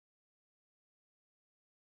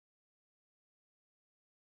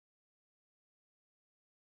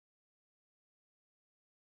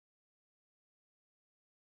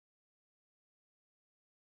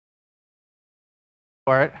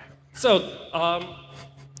Right. So,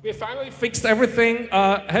 we finally fixed everything.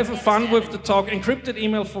 Have fun with the talk. Encrypted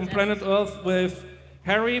email from planet Earth with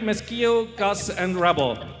Harry, Meskio, Gus, and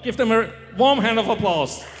Rebel. Give them a warm hand of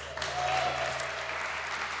applause.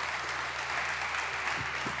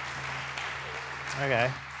 Okay.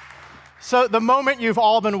 So the moment you've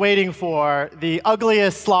all been waiting for, the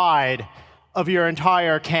ugliest slide of your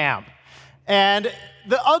entire camp. And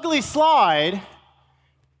the ugly slide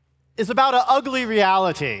is about an ugly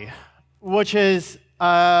reality, which is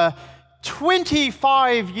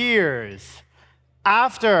 25 years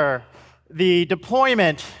after the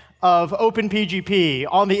deployment of OpenPGP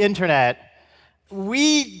on the internet,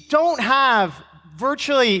 we don't have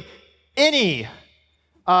virtually any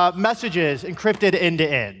messages encrypted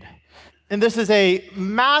end-to-end. And this is a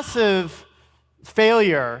massive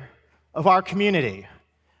failure of our community.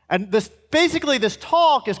 And basically, this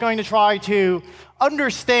talk is going to try to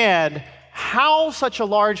understand how such a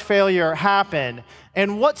large failure happened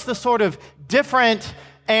and what's the sort of different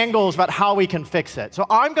angles about how we can fix it. So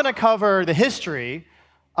I'm going to cover the history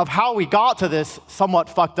of how we got to this somewhat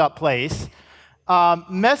fucked up place.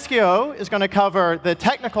 Meskio is going to cover the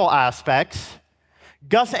technical aspects.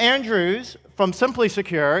 Gus Andrews from Simply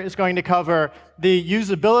Secure is going to cover the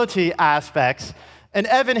usability aspects. And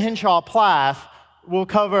Evan Hinshaw-Plath will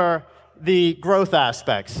cover the growth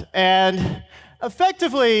aspects. And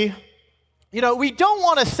effectively, we don't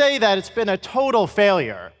want to say that it's been a total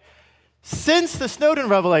failure. Since the Snowden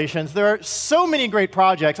revelations, there are so many great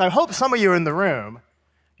projects. I hope some of you are in the room.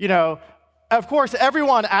 Of course,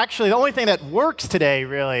 everyone actually, the only thing that works today,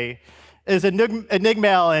 really, is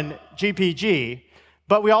Enigmail and GPG.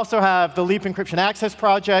 But we also have the Leap Encryption Access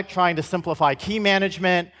project trying to simplify key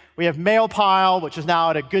management. We have Mailpile, which is now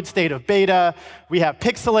at a good state of beta. We have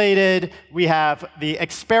Pixelated. We have the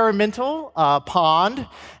experimental Pond.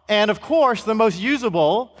 And of course, the most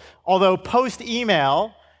usable, although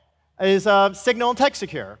post-email, is Signal and Text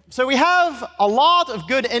Secure. So we have a lot of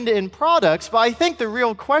good end-to-end products, but I think the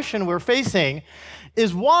real question we're facing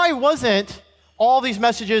is why wasn't all these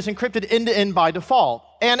messages encrypted end-to-end by default?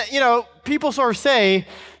 And people sort of say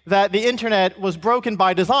that the internet was broken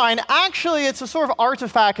by design. Actually, it's a sort of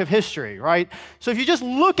artifact of history, right? So if you just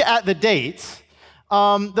look at the dates,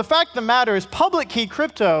 the fact of the matter is public key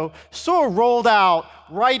crypto sort of rolled out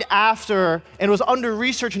right after and was under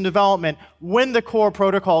research and development when the core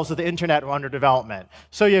protocols of the internet were under development.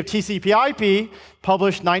 So you have TCP/IP,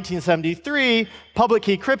 published 1973, public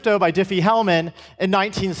key crypto by Diffie-Hellman in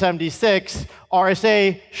 1976,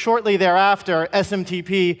 RSA shortly thereafter,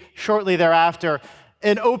 SMTP shortly thereafter,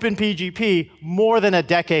 and OpenPGP more than a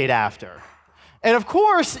decade after. And of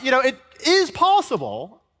course, it is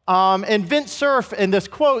possible. And Vint Cerf, in this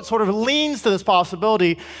quote, sort of leans to this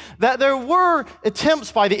possibility that there were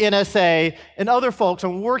attempts by the NSA and other folks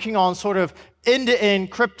on working on sort of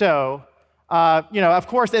end-to-end crypto. Of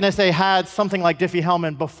course, the NSA had something like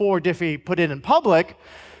Diffie-Hellman before Diffie put it in public,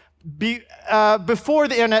 before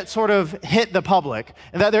the internet sort of hit the public.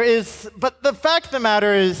 And that but the fact of the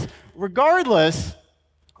matter is, regardless,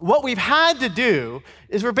 what we've had to do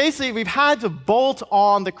is we've had to bolt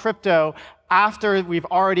on the crypto after we've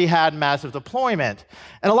already had massive deployment.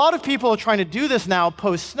 And a lot of people are trying to do this now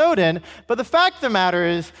post-Snowden, but the fact of the matter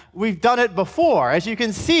is we've done it before. As you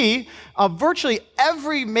can see, virtually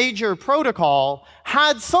every major protocol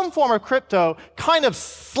had some form of crypto kind of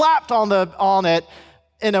slapped on it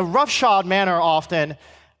in a roughshod manner often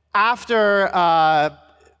after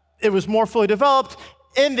it was more fully developed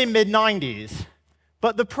in the mid-90s.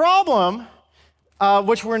 But the problem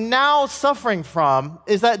which we're now suffering from,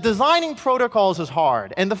 is that designing protocols is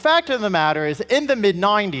hard. And the fact of the matter is, in the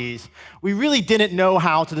mid-90s, we really didn't know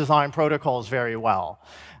how to design protocols very well.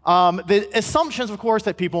 The assumptions, of course,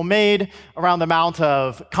 that people made around the amount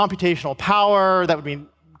of computational power that would be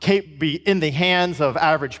in the hands of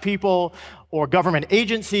average people or government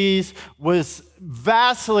agencies was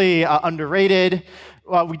vastly underrated.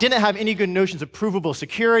 We didn't have any good notions of provable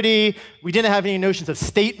security. We didn't have any notions of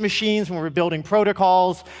state machines when we were building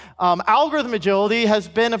protocols. Algorithm agility has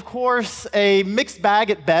been, of course, a mixed bag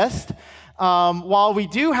at best. While we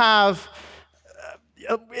do have,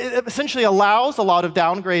 it essentially allows a lot of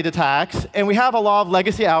downgrade attacks, and we have a lot of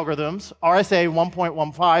legacy algorithms, RSA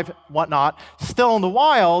 1.15, whatnot, still in the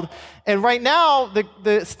wild. And right now,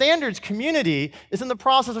 the standards community is in the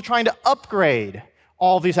process of trying to upgrade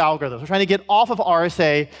all of these algorithms. We're trying to get off of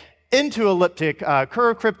RSA into elliptic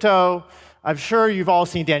curve crypto. I'm sure you've all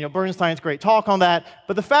seen Daniel Bernstein's great talk on that.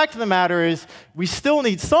 But the fact of the matter is, we still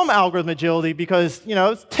need some algorithm agility because,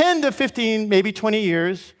 10 to 15, maybe 20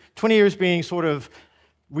 years, 20 years being sort of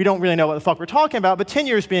we don't really know what the fuck we're talking about, but 10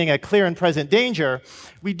 years being a clear and present danger,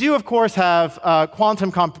 we do, of course, have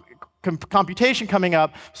quantum computation coming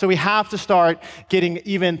up, so we have to start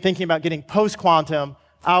thinking about getting post-quantum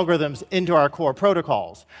algorithms into our core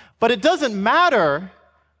protocols. But it doesn't matter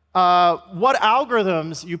what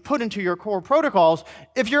algorithms you put into your core protocols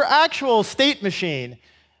if your actual state machine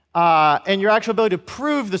and your actual ability to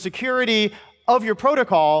prove the security of your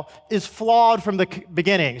protocol is flawed from the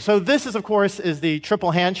beginning. So this is, of course, the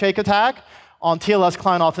triple handshake attack on TLS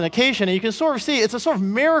client authentication. And you can sort of see it's a sort of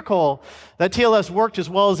miracle that TLS worked as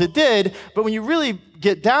well as it did. But when you really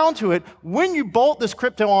get down to it, when you bolt this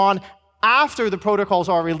crypto on after the protocols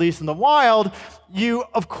are released in the wild, you,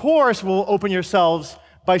 of course, will open yourselves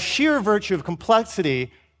by sheer virtue of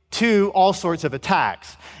complexity to all sorts of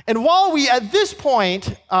attacks. And while we, at this point,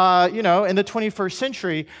 in the 21st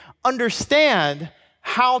century, understand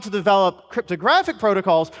how to develop cryptographic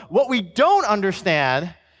protocols, what we don't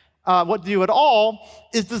understand what to do at all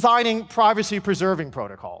is designing privacy-preserving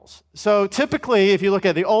protocols. So typically, if you look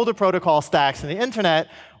at the older protocol stacks in the internet,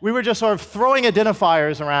 we were just sort of throwing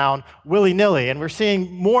identifiers around willy-nilly, and we're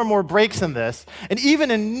seeing more and more breaks in this. And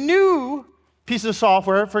even in new pieces of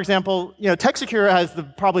software, for example, TechSecure has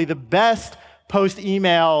probably the best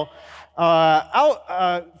post-email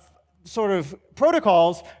sort of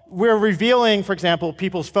protocols. We're revealing, for example,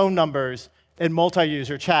 people's phone numbers in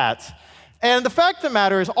multi-user chats. And the fact of the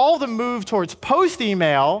matter is, all the move towards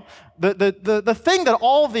post-email, the thing that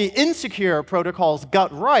all the insecure protocols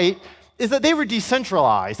got right is that they were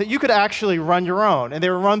decentralized, that you could actually run your own. And they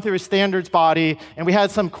were run through a standards body, and we had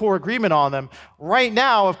some core agreement on them. Right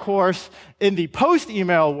now, of course, in the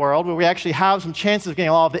post-email world, where we actually have some chances of getting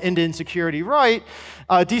a lot of the end-to-end security right,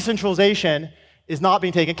 decentralization is not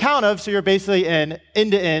being taken account of, so you're basically in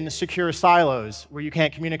end-to-end secure silos where you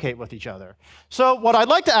can't communicate with each other. So what I'd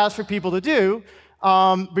like to ask for people to do,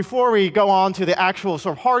 before we go on to the actual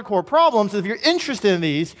sort of hardcore problems, is if you're interested in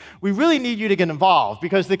these, we really need you to get involved,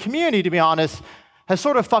 because the community, to be honest, has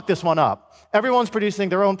sort of fucked this one up. Everyone's producing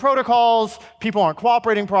their own protocols, people aren't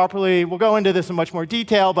cooperating properly. We'll go into this in much more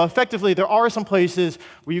detail, but effectively there are some places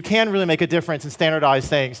where you can really make a difference and standardize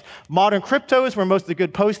things. Modern crypto is where most of the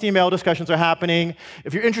good post-email discussions are happening.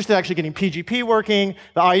 If you're interested in actually getting PGP working,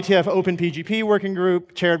 the IETF Open PGP Working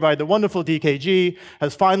Group, chaired by the wonderful DKG,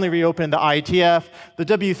 has finally reopened the IETF. The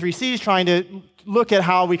W3C is trying to look at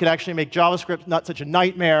how we could actually make JavaScript not such a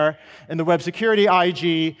nightmare in the web security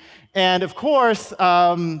IG. And of course,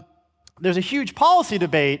 there's a huge policy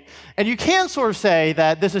debate, and you can sort of say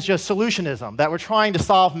that this is just solutionism, that we're trying to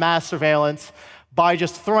solve mass surveillance by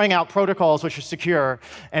just throwing out protocols which are secure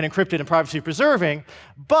and encrypted and privacy-preserving.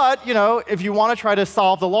 But, if you want to try to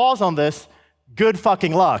solve the laws on this, good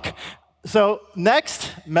fucking luck. So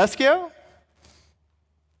next, meskio.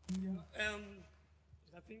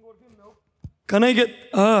 Can I get,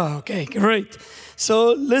 okay, great.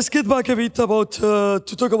 So let's get back a bit to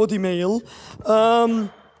talk about email.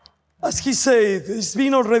 As he said, it's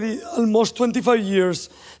been already almost 25 years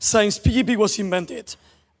since PGP was invented,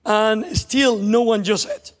 and still no one uses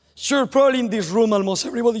it. Sure, probably in this room almost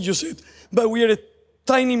everybody uses it, but we are a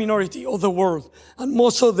tiny minority of the world, and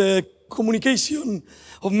most of the communication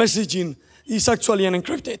of messaging is actually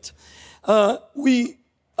unencrypted. We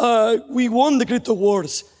won the crypto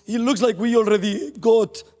wars. It looks like we already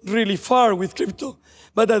got really far with crypto,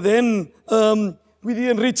 but at the end, we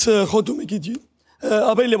didn't reach how to make it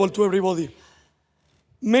available to everybody.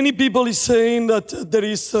 Many people is saying that there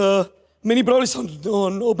is many problems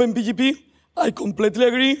on OpenPGP. I completely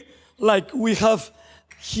agree. Like, we have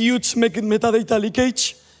huge metadata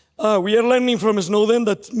leakage. We are learning from Snowden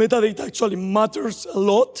that metadata actually matters a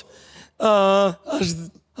lot.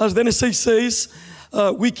 As the NSA says,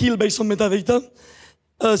 we kill based on metadata.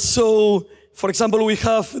 So, for example, we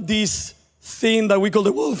have this thing that we call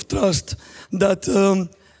the wall of trust, that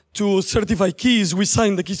to certify keys, we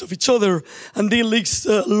sign the keys of each other, and it leaks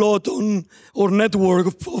a lot on our network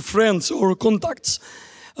of friends or contacts.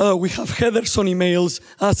 We have headers on emails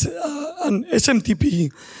as an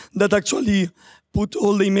SMTP that actually put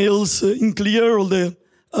all the emails in clear, all the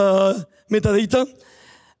metadata.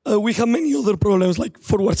 We have many other problems, like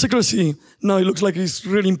forward secrecy. Now it looks like it's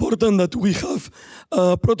really important that we have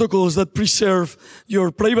protocols that preserve your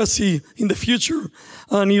privacy in the future.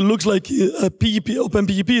 And it looks like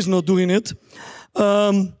OpenPGP is not doing it.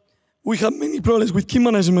 We have many problems with key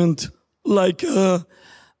management, like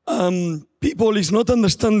people is not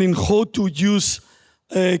understanding how to use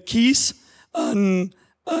keys, and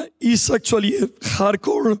is actually a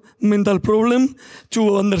hardcore mental problem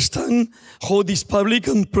to understand how this public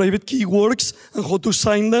and private key works and how to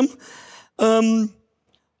sign them.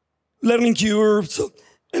 Learning curves. So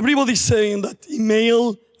everybody's saying that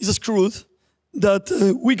email is screwed, that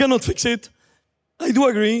we cannot fix it. I do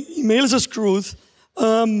agree, email is screwed,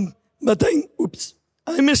 but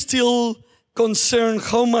I'm still concerned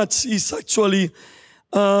how much is actually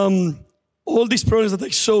all these problems that I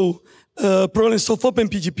show, problems of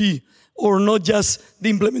OpenPGP, or not just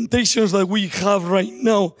the implementations that we have right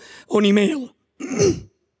now on email.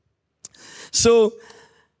 So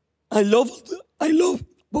I love,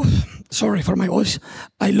 sorry for my voice,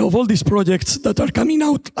 I love all these projects that are coming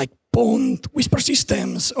out, like Pond, Whisper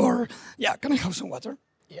Systems, or, yeah, can I have some water?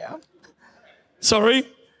 Yeah. Sorry. This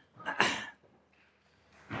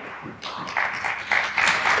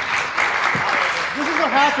is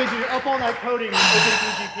what happens when you're up all night coding in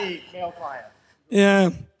OpenPGP mail client. Yeah.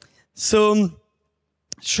 So,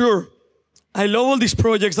 sure. I love all these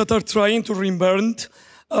projects that are trying to reinvent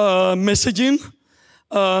messaging.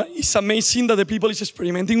 It's amazing that the people is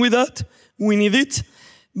experimenting with that. We need it.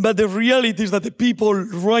 But the reality is that the people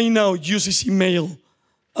right now uses email.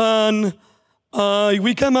 And if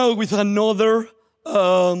we come out with another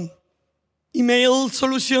email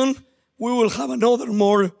solution, we will have another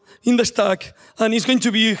more in the stack, and it's going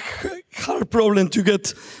to be a hard problem to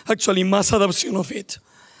get actually mass adoption of it.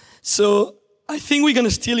 So I think we can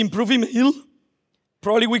still improve email.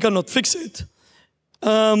 Probably we cannot fix it.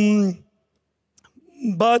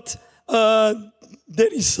 But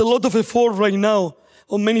there is a lot of effort right now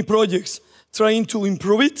on many projects trying to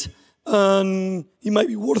improve it, and it might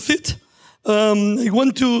be worth it. I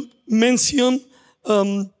want to mention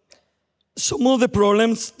some of the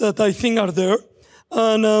problems that I think are there,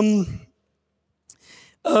 and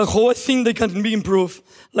how I think they can be improved,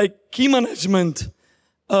 like key management.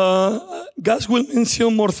 Gus will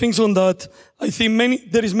mention more things on that. I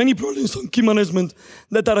think there is many problems on key management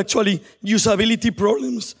that are actually usability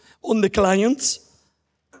problems on the clients.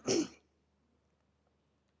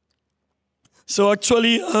 So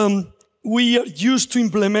actually, we are used to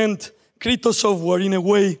implement crypto software in a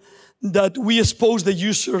way that we expose the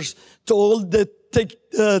users to all the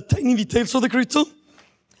tiny details of the crypto.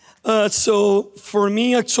 So for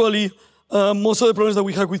me, actually, most of the problems that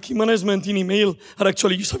we have with key management in email are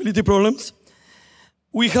actually usability problems.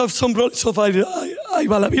 We have some problems of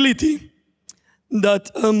availability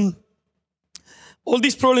that all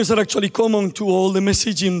these problems are actually common to all the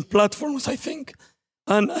messaging platforms, I think.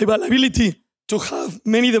 And availability to have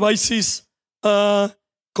many devices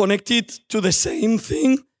connected to the same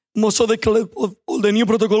thing. Most of all the new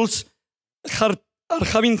protocols are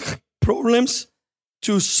having problems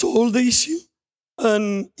to solve the issue.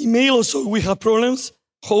 And email also, we have problems.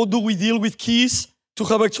 How do we deal with keys to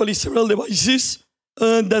have actually several devices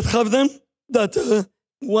that have them, that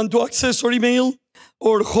want to access our email?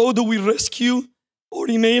 Or how do we rescue our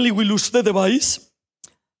email if we lose the device?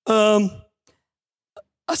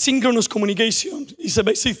 Asynchronous communication is a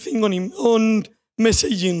basic thing on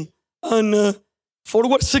messaging. And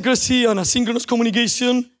forward secrecy and asynchronous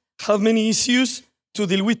communication have many issues to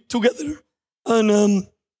deal with together. And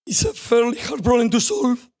it's a fairly hard problem to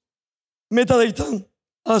solve. Metadata,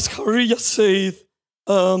 as Harry just said,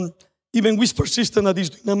 even Whisper system that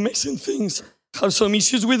is doing amazing things have some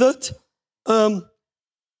issues with that.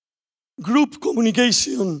 Group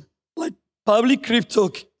communication, like public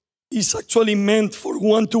crypto, is actually meant for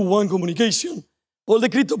one-to-one communication. All the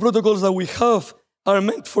crypto protocols that we have are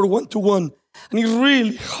meant for one-to-one. And it's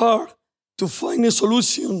really hard to find a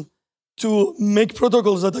solution to make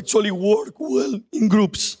protocols that actually work well in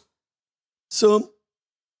groups. So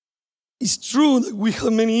it's true that we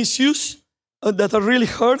have many issues that are really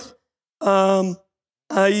hard.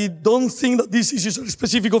 I don't think that these issues are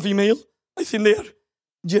specific of email. I think they are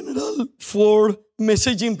general for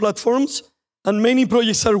messaging platforms, and many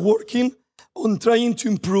projects are working on trying to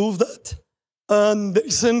improve that. And there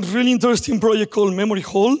is a really interesting project called Memory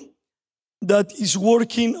Hole that is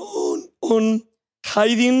working on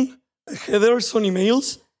hiding headers on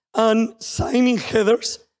emails and signing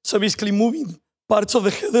headers. So basically moving parts of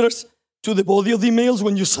the headers to the body of the emails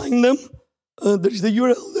when you sign them. There is the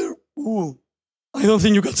URL there. Ooh, I don't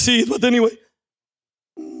think you can see it, but anyway.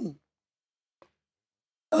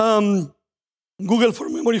 Google for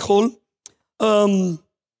Memory Hole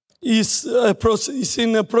is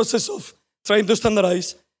in a process of trying to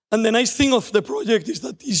standardize. And the nice thing of the project is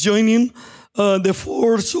that it's joining the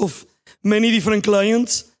force of many different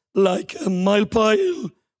clients, like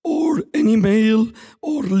Milepile or Anymail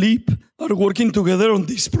or Leap are working together on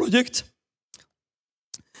this project.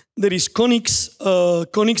 There is Conix.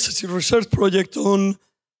 Conix is a research project on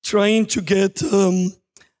trying to get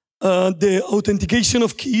the authentication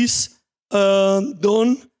of keys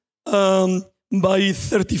done by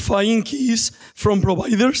certifying keys from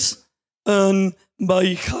providers and by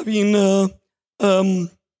having a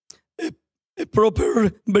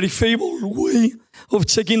proper, verifiable way of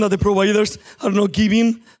checking that the providers are not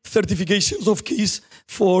giving certifications of keys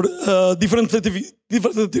for different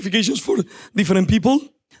certifications for different people.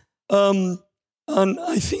 And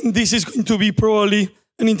I think this is going to be probably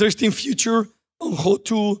an interesting future on how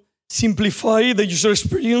to simplify the user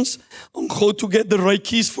experience, on how to get the right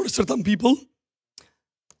keys for certain people.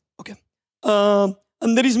 Okay.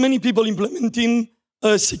 And there is many people implementing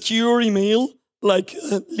secure email, like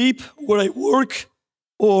Leap, where I work,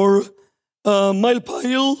 or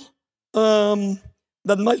Milepile.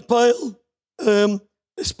 That Milepile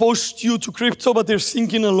exposed you to crypto, but they're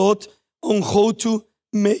thinking a lot on how to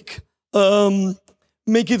make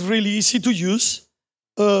it really easy to use.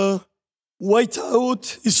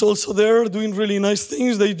 Whiteout is also there doing really nice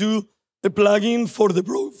things. They do a plugin for the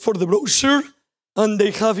browser, and they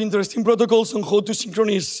have interesting protocols on how to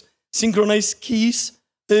synchronize keys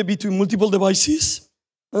between multiple devices.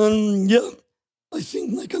 And yeah, I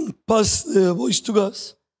think I can pass the voice to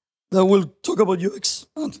Gus that will talk about UX.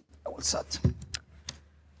 And what's that?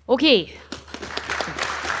 Okay.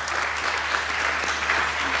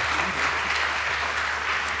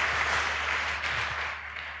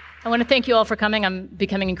 I want to thank you all for coming. I'm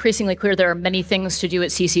becoming increasingly clear there are many things to do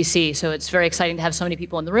at CCC, so it's very exciting to have so many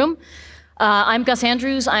people in the room. I'm Gus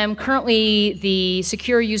Andrews. I am currently the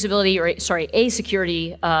secure usability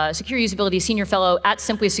senior fellow at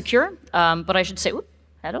Simply Secure. But I should say, whoop,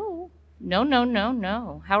 hello.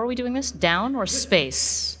 No. How are we doing this? Down or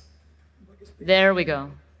space? There we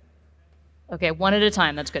go. Okay, one at a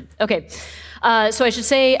time, that's good. Okay, so I should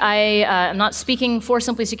say I'm not speaking for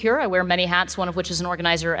Simply Secure. I wear many hats, one of which is an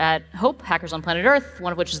organizer at HOPE, Hackers on Planet Earth,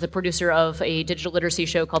 one of which is the producer of a digital literacy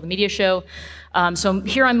show called the Media Show. So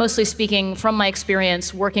here I'm mostly speaking from my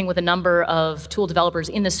experience working with a number of tool developers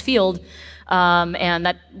in this field, and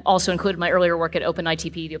that also included my earlier work at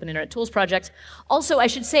OpenITP, the Open Internet Tools Project. Also, I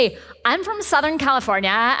should say, I'm from Southern California,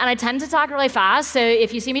 and I tend to talk really fast, so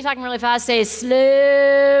if you see me talking really fast, say,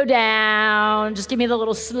 slow down. Just give me the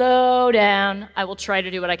little slow down. I will try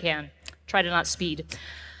to do what I can. Try to not speed.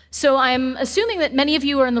 So I'm assuming that many of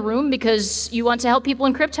you are in the room because you want to help people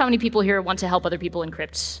encrypt. How many people here want to help other people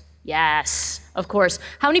encrypt? Yes, of course.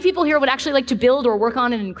 How many people here would actually like to build or work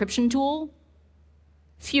on an encryption tool?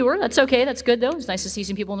 Fewer, that's okay, that's good though. It's nice to see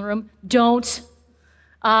some people in the room. Don't.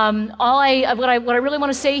 What I really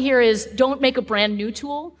want to say here is don't make a brand new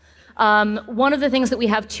tool. One of the things that we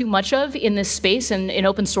have too much of in this space and in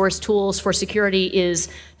open source tools for security is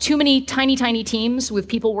too many tiny teams with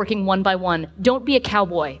people working one by one. Don't be a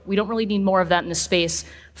cowboy. We don't really need more of that in this space.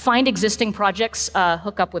 Find existing projects,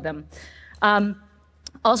 hook up with them.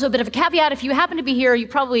 Also, a bit of a caveat, if you happen to be here, you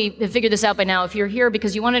probably have figured this out by now. If you're here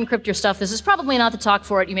because you want to encrypt your stuff, this is probably not the talk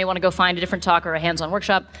for it. You may want to go find a different talk or a hands-on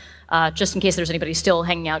workshop, just in case there's anybody still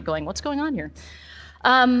hanging out going, what's going on here?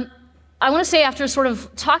 I want to say after sort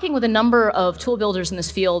of talking with a number of tool builders in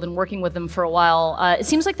this field and working with them for a while, it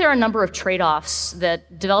seems like there are a number of trade-offs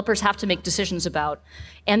that developers have to make decisions about.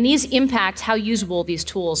 And these impact how usable these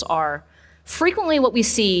tools are. Frequently what we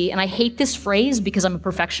see, and I hate this phrase because I'm a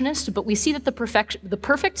perfectionist, but we see that the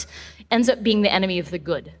perfect ends up being the enemy of the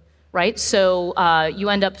good, right? So you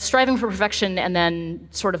end up striving for perfection and then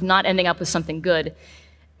sort of not ending up with something good.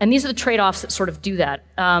 And these are the trade-offs that sort of do that.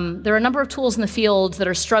 There are a number of tools in the field that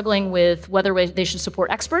are struggling with whether they should support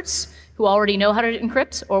experts who already know how to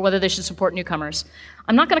encrypt or whether they should support newcomers.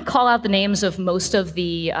 I'm not going to call out the names of most of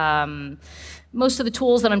the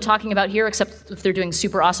tools that I'm talking about here, except if they're doing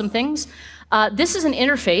super awesome things. This is an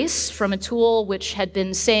interface from a tool which had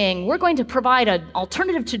been saying, we're going to provide an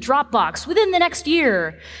alternative to Dropbox within the next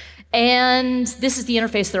year. And this is the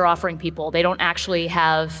interface they're offering people. They don't actually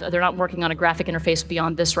they're not working on a graphic interface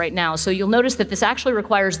beyond this right now. So you'll notice that this actually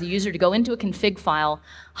requires the user to go into a config file,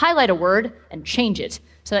 highlight a word, and change it.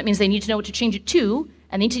 So that means they need to know what to change it to,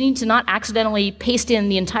 and they need to not accidentally paste in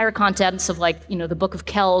the entire contents of, like, the book of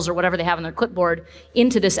Kells or whatever they have on their clipboard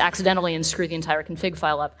into this accidentally and screw the entire config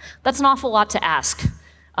file up. That's an awful lot to ask,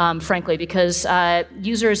 frankly, because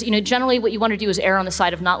users, generally what you want to do is err on the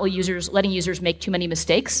side of not letting users make too many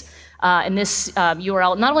mistakes. In this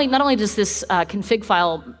URL, not only does this config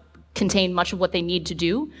file contain much of what they need to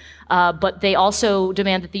do, but they also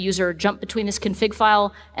demand that the user jump between this config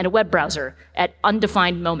file and a web browser at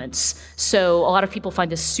undefined moments. So a lot of people find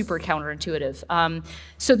this super counterintuitive.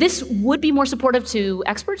 So this would be more supportive to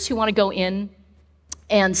experts who want to go in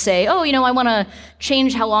and say, oh, you know, I want to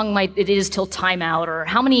change how long it is till timeout, or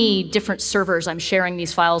how many different servers I'm sharing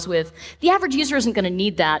these files with. The average user isn't going to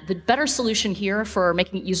need that. The better solution here for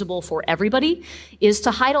making it usable for everybody is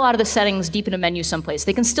to hide a lot of the settings deep in a menu someplace.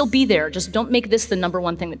 They can still be there, just don't make this the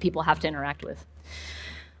 #1 thing that people have to interact with.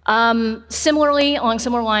 Similarly, along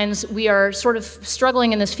similar lines, we are sort of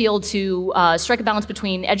struggling in this field to strike a balance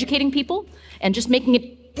between educating people and just making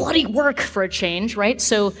it bloody work for a change, right?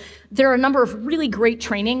 So there are a number of really great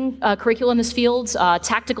training curricula in this field.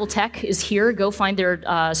 Tactical Tech is here. Go find their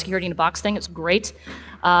security in a box thing. It's great.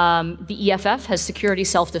 The EFF has security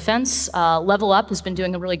self-defense. Level Up has been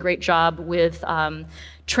doing a really great job with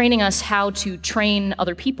training us how to train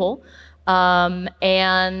other people.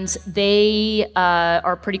 And they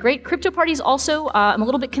are pretty great. Crypto parties also, I'm a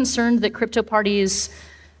little bit concerned that crypto parties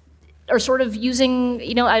are sort of using,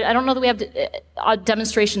 you know, I don't know that we have a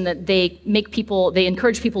demonstration that they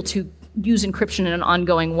encourage people to use encryption in an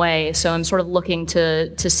ongoing way. So I'm sort of looking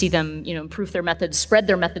to see them, you know, improve their methods, spread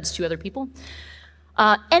their methods to other people.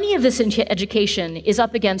 Any of this education is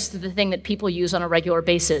up against the thing that people use on a regular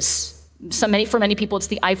basis. For many people, it's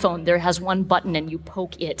the iPhone. There has one button and you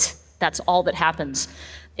poke it. That's all that happens.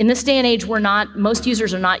 In this day and age, most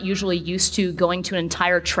users are not usually used to going to an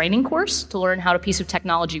entire training course to learn how a piece of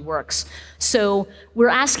technology works. So we're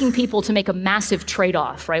asking people to make a massive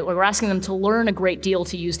trade-off, right? We're asking them to learn a great deal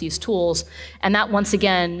to use these tools, and that once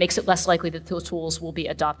again makes it less likely that those tools will be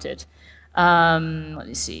adopted. Let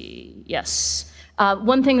me see, yes.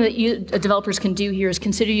 One thing that developers can do here is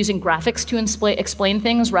consider using graphics to explain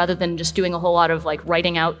things rather than just doing a whole lot of like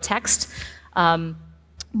writing out text.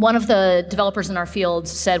 One of the developers in our field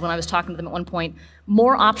said when I was talking to them at one point,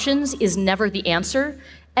 more options is never the answer.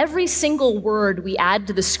 Every single word we add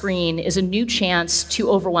to the screen is a new chance to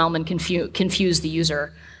overwhelm and confuse the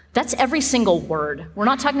user. That's every single word. We're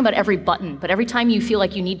not talking about every button, but every time you feel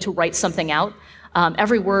like you need to write something out,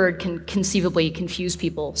 every word can conceivably confuse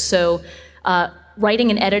people. So writing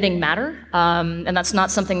and editing matter, and that's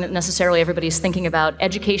not something that necessarily everybody's thinking about.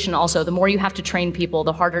 Education also, the more you have to train people,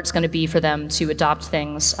 the harder it's going to be for them to adopt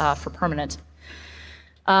things for permanent.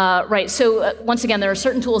 Right, so once again, there are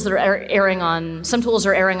certain tools that are some tools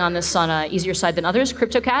are erring on this on an easier side than others.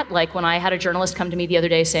 CryptoCat, like when I had a journalist come to me the other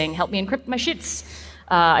day saying, help me encrypt my shits.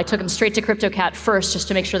 I took him straight to CryptoCat first just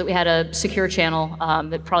to make sure that we had a secure channel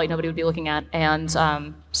that probably nobody would be looking at, and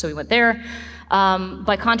so we went there.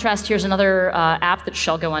 By contrast, here's another app that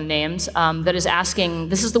shall go unnamed that is asking,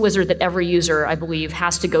 this is the wizard that every user, I believe,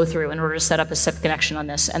 has to go through in order to set up a SIP connection on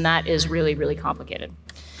this, and that is really, really complicated.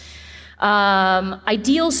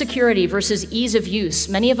 Ideal security versus ease of use.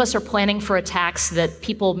 Many of us are planning for attacks that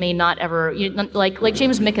people may not ever, like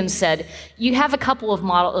James Mickens said, you have a couple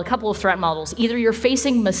of threat models. Either you're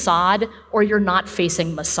facing Mossad or you're not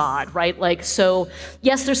facing Mossad, right? Like, so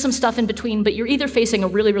yes, there's some stuff in between, but you're either facing a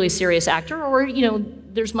really, really serious actor or,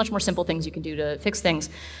 there's much more simple things you can do to fix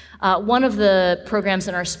things. One of the programs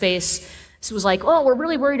in our space was like, oh, we're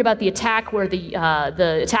really worried about the attack where the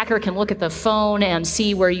attacker can look at the phone and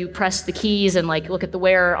see where you press the keys and like look at the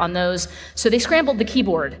wear on those. So they scrambled the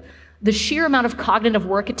keyboard. The sheer amount of cognitive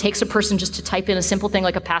work it takes a person just to type in a simple thing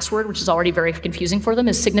like a password, which is already very confusing for them,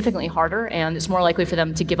 is significantly harder, and it's more likely for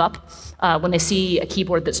them to give up when they see a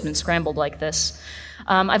keyboard that's been scrambled like this.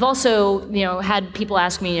 I've also, had people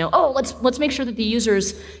ask me, oh, let's make sure that the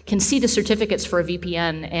users can see the certificates for a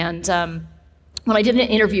VPN, and when I did an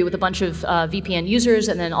interview with a bunch of VPN users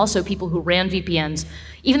and then also people who ran VPNs,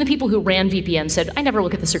 even the people who ran VPN said, I never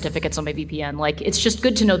look at the certificates on my VPN. Like, it's just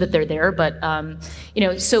good to know that they're there, but,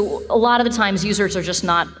 so a lot of the times users are just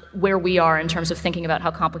not where we are in terms of thinking about how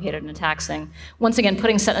complicated an attack's thing. Once again,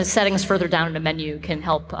 putting settings further down in a menu can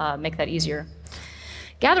help make that easier.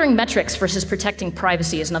 Gathering metrics versus protecting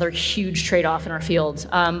privacy is another huge trade-off in our field.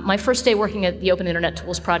 My first day working at the Open Internet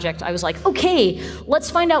Tools project, I was like, okay,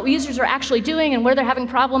 let's find out what users are actually doing and where they're having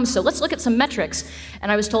problems, so let's look at some metrics.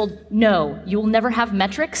 And I was told, no, you will never have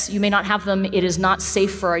metrics. You may not have them. It is not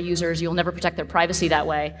safe for our users. You'll never protect their privacy that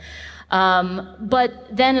way.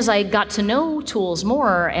 But then as I got to know tools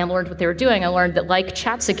more and learned what they were doing, I learned that like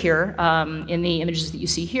ChatSecure in the images that you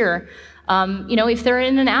see here, if they're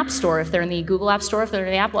in an app store, if they're in the Google App Store, if they're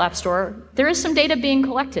in the Apple App Store, there is some data being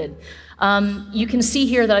collected. You can see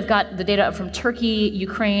here that I've got the data up from Turkey,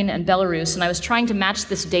 Ukraine, and Belarus, and I was trying to match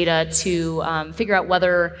this data to figure out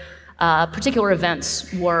whether particular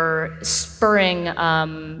events were spurring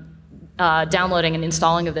downloading and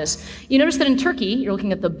installing of this. You notice that in Turkey, you're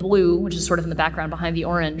looking at the blue, which is sort of in the background behind the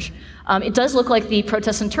orange. It does look like the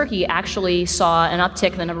protests in Turkey actually saw an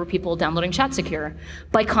uptick in the number of people downloading ChatSecure.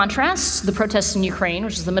 By contrast, the protests in Ukraine,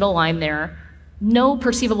 which is the middle line there, no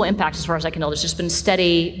perceivable impact as far as I can tell. There's just been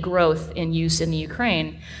steady growth in use in the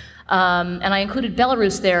Ukraine. And I included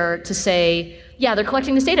Belarus there to say, yeah, they're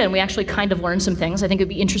collecting this data, and we actually kind of learned some things. I think it'd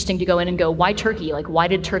be interesting to go in and go, why Turkey? Like, why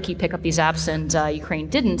did Turkey pick up these apps and Ukraine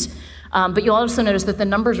didn't? But you'll also notice that the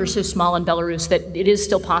numbers are so small in Belarus that it is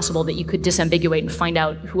still possible that you could disambiguate and find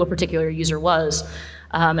out who a particular user was,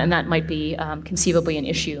 and that might be conceivably an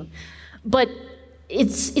issue. But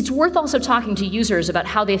it's worth also talking to users about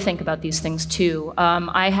how they think about these things too.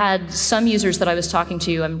 I had some users that I was talking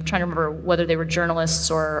to, I'm trying to remember whether they were journalists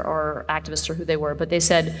or activists or who they were, but they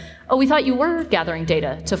said, oh, we thought you were gathering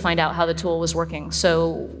data to find out how the tool was working,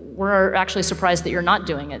 so we're actually surprised that you're not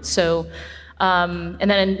doing it. So, and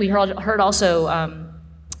then we heard also,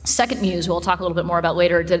 Second Muse, who I'll talk a little bit more about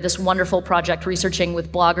later, did this wonderful project researching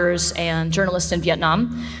with bloggers and journalists in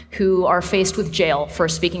Vietnam who are faced with jail for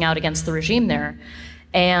speaking out against the regime there.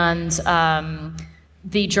 And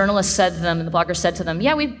the journalist said to them, and the blogger said to them,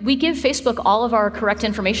 yeah, we give Facebook all of our correct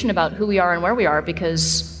information about who we are and where we are,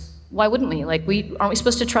 because why wouldn't we? Like, aren't we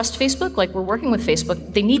supposed to trust Facebook? Like, we're working with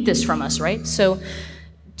Facebook. They need this from us, right? So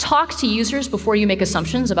talk to users before you make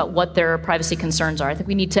assumptions about what their privacy concerns are. I think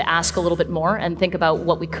we need to ask a little bit more and think about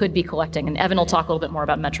what we could be collecting. And Evan will talk a little bit more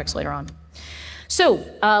about metrics later on. So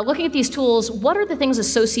looking at these tools, what are the things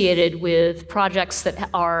associated with projects that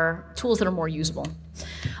are tools that are more usable?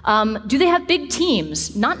 Do they have big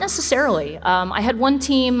teams? Not necessarily. I had one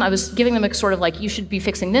team, I was giving them a sort of like, you should be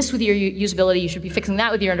fixing this with your usability, you should be fixing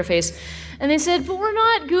that with your interface. And they said, but we're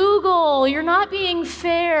not Google, you're not being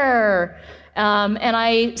fair. And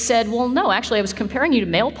I said, well, no, actually, I was comparing you to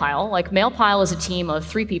Mailpile. Like, Mailpile is a team of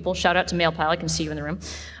 3 people. Shout out to Mailpile, I can see you in the room.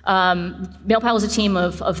 Mailpile is a team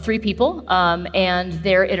of 3 people, and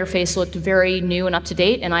their interface looked very new and up to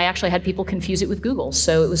date, and I actually had people confuse it with Google,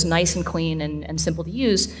 so it was nice and clean and simple to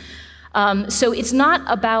use. So it's not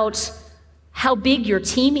about how big your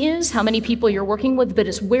team is, how many people you're working with, but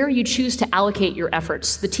it's where you choose to allocate your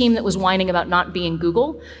efforts. The team that was whining about not being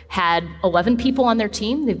Google had 11 people on their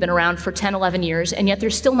team. They've been around for 10, 11 years, and yet they're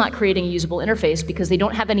still not creating a usable interface because they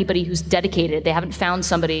don't have anybody who's dedicated. They haven't found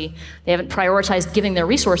somebody, they haven't prioritized giving their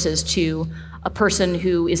resources to a person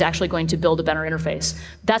who is actually going to build a better interface.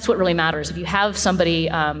 That's what really matters. If you have somebody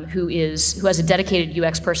who has a dedicated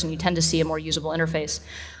UX person, you tend to see a more usable interface.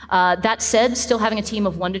 That said, still having a team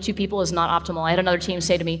of 1 to 2 people is not optimal. I had another team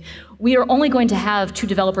say to me, we are only going to have 2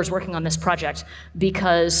 developers working on this project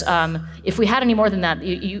because if we had any more than that,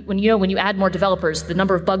 when you add more developers, the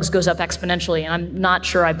number of bugs goes up exponentially, and I'm not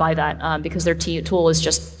sure I buy that because their tool is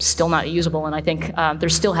just still not usable, and I think they're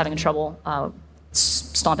still having trouble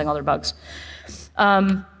stomping all their bugs.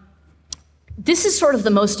 This is sort of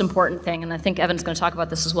the most important thing, and I think Evan's going to talk about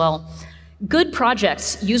this as well. Good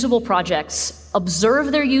projects, usable projects,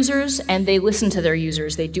 observe their users and they listen to their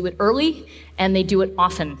users. They do it early and they do it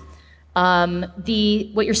often.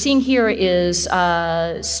 What you're seeing here is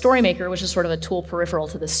StoryMaker, which is sort of a tool peripheral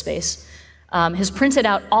to this space, has printed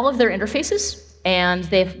out all of their interfaces, and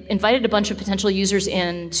they've invited a bunch of potential users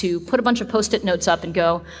in to put a bunch of Post-it notes up and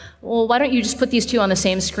go, well, why don't you just put these 2 on the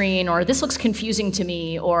same screen, or this looks confusing to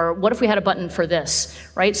me, or what if we had a button for this,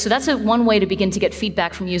 right? So that's one way to begin to get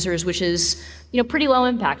feedback from users, which is pretty low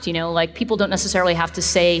impact. Like, people don't necessarily have to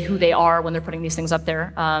say who they are when they're putting these things up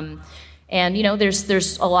there. And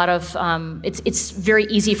there's a lot of, it's very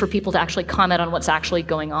easy for people to actually comment on what's actually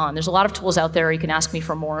going on. There's a lot of tools out there, you can ask me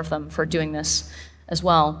for more of them for doing this as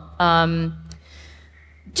well.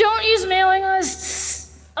 Don't use mailing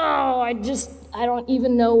lists. Oh, I don't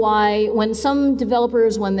even know why. When some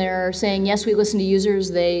developers, when they're saying, yes, we listen to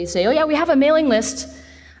users, they say, oh yeah, we have a mailing list.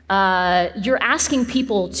 You're asking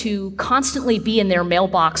people to constantly be in their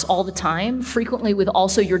mailbox all the time, frequently with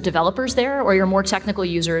also your developers there or your more technical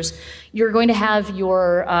users. You're going to have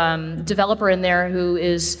your developer in there who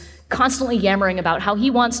is constantly yammering about how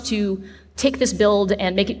he wants to take this build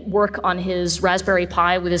and make it work on his Raspberry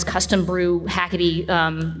Pi with his custom brew hackety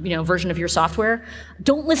version of your software.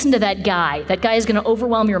 Don't listen to that guy. That guy is going to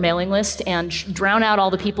overwhelm your mailing list and drown out all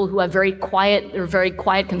the people who have very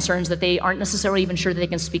quiet concerns that they aren't necessarily even sure that they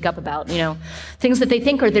can speak up about. Things that they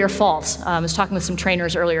think are their fault. I was talking with some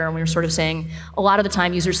trainers earlier, and we were sort of saying a lot of the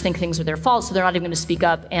time users think things are their fault, so they're not even going to speak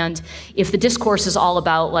up. And if the discourse is all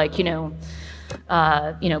about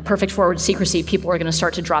perfect forward secrecy, people are going to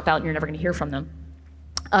start to drop out and you're never going to hear from them.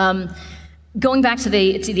 Going back to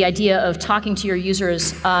the idea of talking to your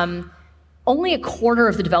users, only 1/4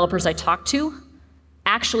 of the developers I talk to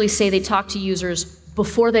actually say they talk to users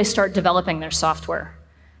before they start developing their software.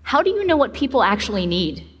 How do you know what people actually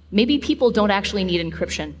need? Maybe people don't actually need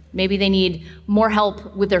encryption. Maybe they need more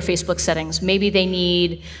help with their Facebook settings. Maybe they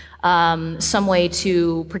need some way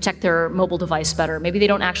to protect their mobile device better. Maybe they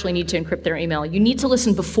don't actually need to encrypt their email. You need to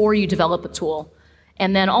listen before you develop a tool.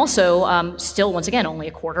 And then also, still, once again, only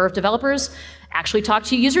a quarter of developers actually talk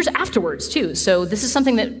to users afterwards, too. So this is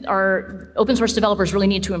something that our open source developers really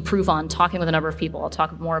need to improve on, talking with a number of people. I'll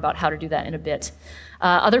talk more about how to do that in a bit.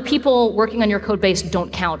 Other people working on your code base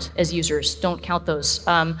don't count as users. Don't count those.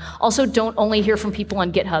 Also, don't only hear from people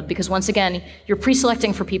on GitHub, because once again, you're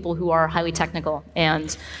pre-selecting for people who are highly technical,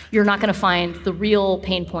 and you're not going to find the real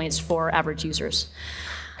pain points for average users.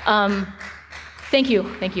 Thank you,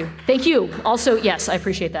 thank you. Thank you. Also, yes, I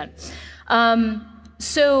appreciate that.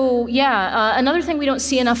 So yeah, another thing we don't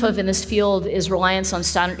see enough of in this field is reliance on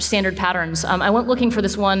standard patterns. I went looking for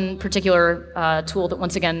this one particular tool that,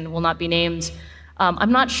 once again, will not be named.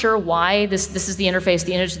 I'm not sure why this is the interface,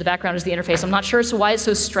 the image to the background is the interface. I'm not sure why it's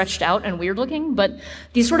so stretched out and weird looking, but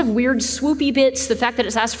these sort of weird swoopy bits, the fact that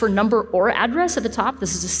it's asked for number or address at the top,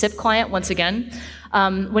 this is a SIP client once again.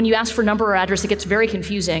 When you ask for number or address, it gets very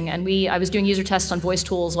confusing. And I was doing user tests on voice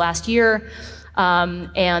tools last year,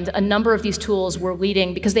 and a number of these tools were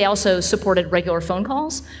leading, because they also supported regular phone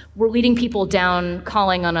calls, were leading people down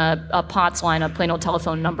calling on a POTS line, a plain old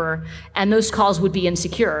telephone number, and those calls would be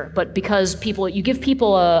insecure. But because you give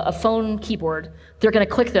people a phone keyboard, they're going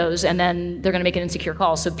to click those, and then they're going to make an insecure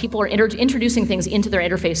call. So people are introducing things into their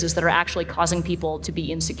interfaces that are actually causing people to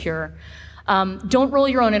be insecure. Don't roll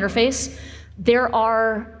your own interface. There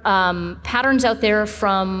are patterns out there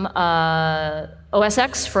from OS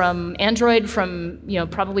X, from Android, from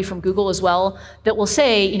probably from Google as well, that will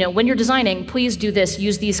say, when you're designing, please do this,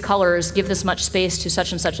 use these colors, give this much space to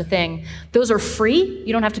such and such a thing. Those are free.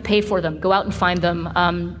 You don't have to pay for them. Go out and find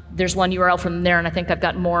them. There's one URL from there, and I think I've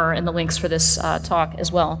got more in the links for this talk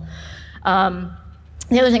as well.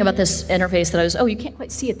 The other thing about this interface that you can't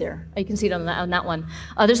quite see it there. You can see it on that one.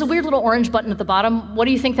 There's a weird little orange button at the bottom. What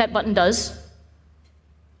do you think that button does?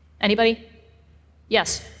 Anybody?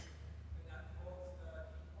 Yes.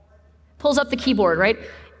 Pulls up the keyboard, right?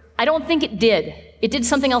 I don't think it did. It did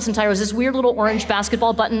something else entirely. It was this weird little orange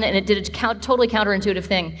basketball button, and it did a totally counterintuitive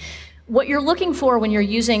thing. What you're looking for when you're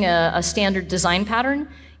using a standard design pattern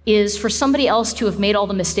is for somebody else to have made all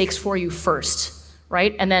the mistakes for you first,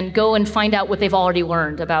 right? And then go and find out what they've already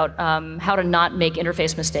learned about how to not make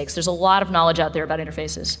interface mistakes. There's a lot of knowledge out there about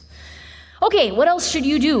interfaces. Okay, what else should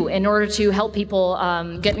you do in order to help people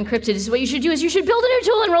get encrypted? What you should do is you should build a new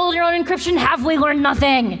tool and roll your own encryption. Have we learned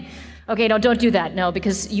nothing? Okay, no, don't do that. No,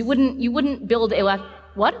 because you wouldn't build a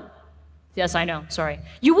what? Yes, I know. Sorry.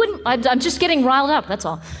 You wouldn't. I'm just getting riled up. That's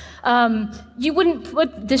all. You wouldn't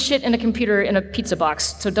put this shit in a computer in a pizza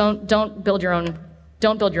box. So don't build your own.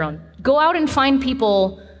 Don't build your own. Go out and find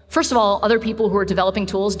people. First of all, other people who are developing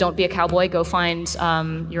tools. Don't be a cowboy. Go find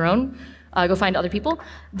your own. Go find other people.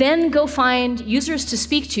 Then go find users to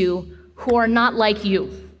speak to who are not like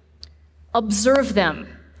you. Observe them.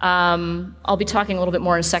 I'll be talking a little bit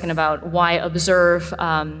more in a second about why observe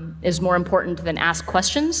is more important than ask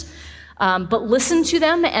questions. But listen to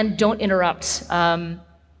them and don't interrupt.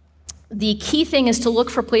 The key thing is to look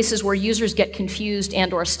for places where users get confused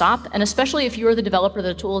and or stop. And especially if you're the developer of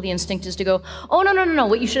the tool, the instinct is to go, oh, no.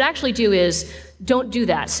 What you should actually do is don't do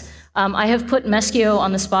that. I have put Meskio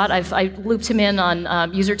on the spot. I looped him in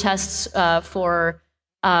on user tests for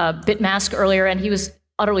Bitmask earlier, and he was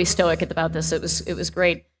utterly stoic about this. It was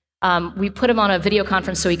great. We put him on a video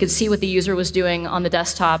conference so he could see what the user was doing on the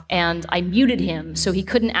desktop, and I muted him so he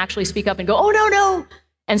couldn't actually speak up and go, oh, no.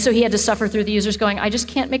 And so he had to suffer through the users going, I just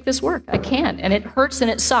can't make this work. I can't. And it hurts and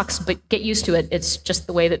it sucks, but get used to it. It's just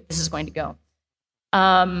the way that this is going to go.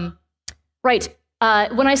 Right.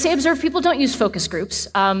 When I say observe people, don't use focus groups.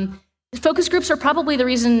 Focus groups are probably the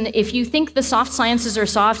reason, if you think the soft sciences are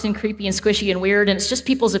soft and creepy and squishy and weird, and it's just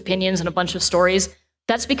people's opinions and a bunch of stories,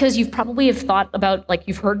 that's because you've probably thought about,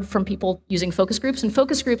 you've heard from people using focus groups, and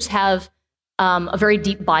focus groups have a very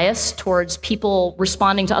deep bias towards people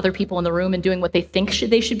responding to other people in the room and doing what they think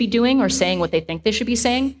they should be doing or saying what they think they should be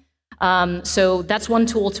saying. So that's one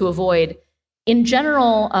tool to avoid. In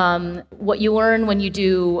general, what you learn when you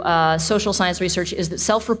do social science research is that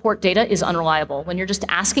self-report data is unreliable. When you're just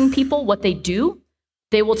asking people what they do,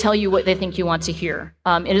 they will tell you what they think you want to hear.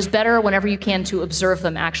 It is better whenever you can to observe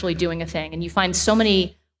them actually doing a thing. And you find so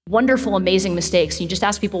many wonderful, amazing mistakes. You just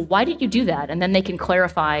ask people, why did you do that? And then they can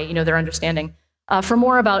clarify their understanding. For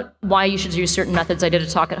more about why you should use certain methods, I did a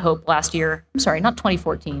talk at Hope last year. I'm sorry, not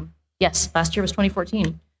 2014. Yes, last year was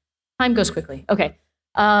 2014. Time goes quickly. Okay.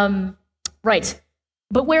 Right.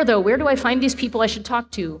 But where, though? Where do I find these people I should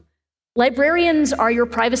talk to? Librarians are your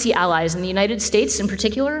privacy allies in the United States in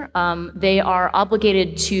particular. They are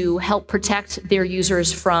obligated to help protect their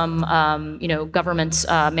users from government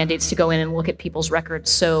mandates to go in and look at people's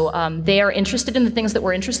records. So they are interested in the things that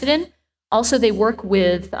we're interested in. Also, they work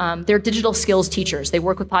with their digital skills teachers. They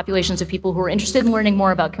work with populations of people who are interested in learning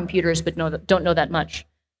more about computers but don't know that much.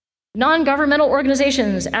 Non-governmental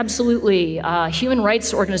organizations, absolutely. Human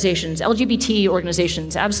rights organizations, LGBT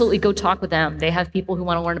organizations, absolutely go talk with them. They have people who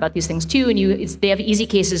want to learn about these things too, and they have easy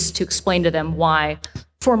cases to explain to them why.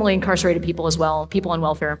 Formerly incarcerated people as well, people on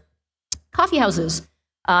welfare. Coffee houses.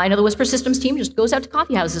 I know the Whisper Systems team just goes out to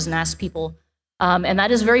coffee houses and asks people, and that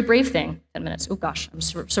is a very brave thing. 10 minutes, oh gosh, I'm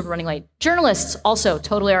super running late. Journalists, also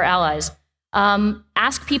totally our allies.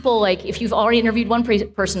 Ask people, like, if you've already interviewed one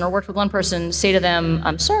person or worked with one person, say to them,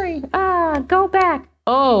 I'm sorry, go back.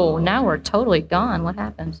 Oh, now we're totally gone. What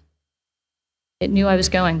happened? It knew I was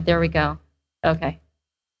going. There we go. Okay.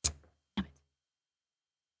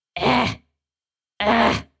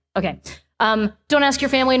 Okay. Don't ask your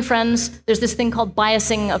family and friends. There's this thing called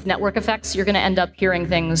biasing of network effects. You're going to end up hearing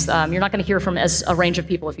things. You're not going to hear from a range of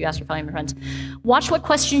people if you ask your family and friends. Watch what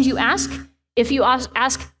questions you ask. If you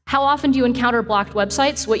ask, how often do you encounter blocked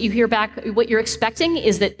websites? What you hear back, what you're expecting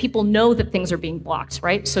is that people know that things are being blocked,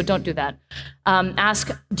 right? So don't do that.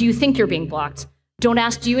 Ask, do you think you're being blocked? Don't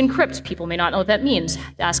ask, do you encrypt? People may not know what that means.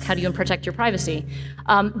 Ask, how do you protect your privacy?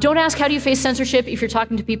 Don't ask, how do you face censorship if you're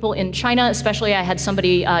talking to people in China? Especially, I had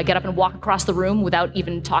somebody get up and walk across the room without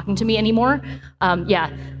even talking to me anymore.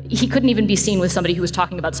 Yeah, he couldn't even be seen with somebody who was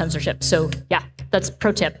talking about censorship. So yeah, that's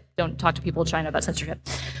pro tip. Don't talk to people in China about censorship.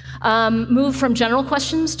 Move from general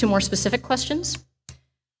questions to more specific questions.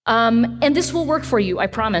 And this will work for you, I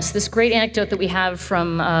promise. This great anecdote that we have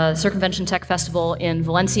from Circumvention Tech Festival in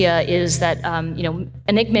Valencia is that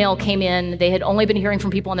Enigmail came in. They had only been hearing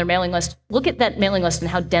from people on their mailing list. Look at that mailing list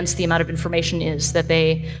and how dense the amount of information is that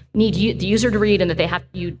they need the user to read and that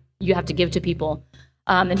you have to give to people.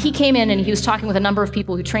 And he came in and he was talking with a number of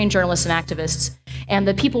people who train journalists and activists. And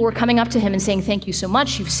the people were coming up to him and saying, thank you so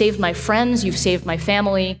much. You've saved my friends. You've saved my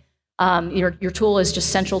family. Your tool is just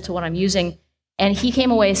central to what I'm using. And he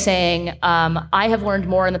came away saying, I have learned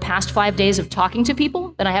more in the past 5 days of talking to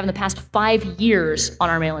people than I have in the past 5 years on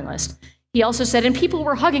our mailing list. He also said, and people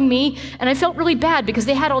were hugging me, and I felt really bad because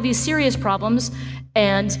they had all these serious problems,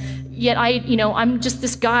 and yet I'm just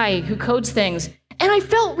this guy who codes things, and I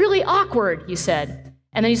felt really awkward, he said.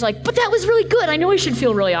 And then he's like, but that was really good. I know I should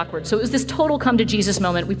feel really awkward. So it was this total come to Jesus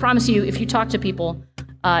moment. We promise you, if you talk to people,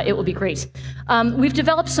 it will be great. We've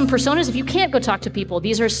developed some personas. If you can't go talk to people,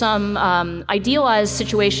 these are some idealized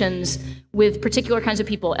situations with particular kinds of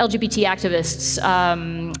people: LGBT activists,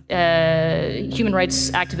 human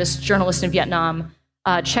rights activists, journalists in Vietnam.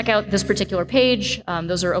 Check out this particular page.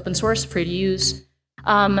 Those are open source, free to use.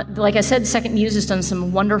 Like I said, Second Muse has done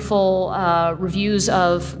some wonderful reviews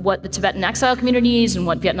of what the Tibetan exile community needs and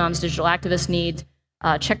what Vietnam's digital activists need.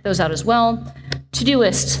 Check those out as well. To-do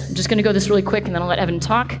list. I'm just going to go this really quick and then I'll let Evan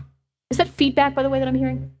talk. Is that feedback, by the way, that I'm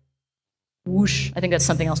hearing? Whoosh. I think that's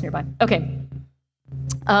something else nearby. Okay.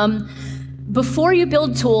 Before you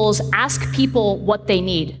build tools, ask people what they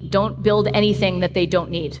need. Don't build anything that they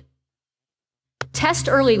don't need. Test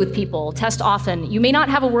early with people. Test often. You may not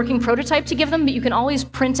have a working prototype to give them, but you can always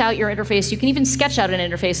print out your interface. You can even sketch out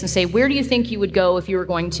an interface and say, where do you think you would go if you were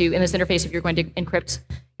going to, in this interface, if you're going to encrypt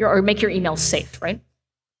or make your emails safe, right?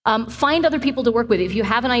 Find other people to work with. If you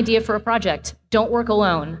have an idea for a project, don't work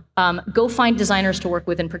alone. Go find designers to work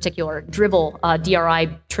with in particular. Dribble,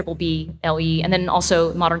 DRIBBLE, and then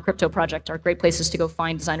also Modern Crypto Project are great places to go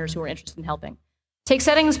find designers who are interested in helping. Take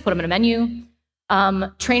settings, put them in a menu.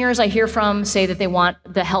 Trainers I hear from say that they want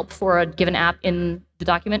the help for a given app in the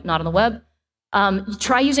document, not on the web.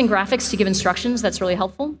 Try using graphics to give instructions. That's really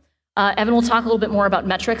helpful. Evan will talk a little bit more about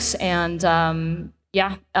metrics and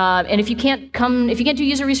yeah, and if you can't do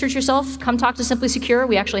user research yourself, come talk to Simply Secure.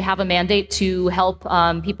 We actually have a mandate to help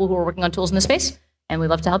people who are working on tools in the space, and we'd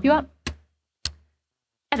love to help you out.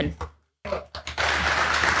 Evan.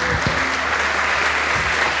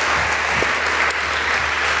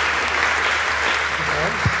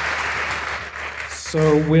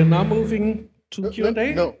 So we're now moving to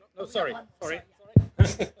Q&A? No, sorry.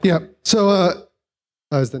 Yeah, so,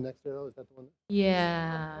 is the next arrow, is that the one?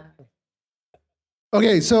 Yeah.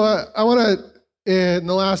 Okay, so I want to, in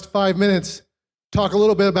the last 5 minutes, talk a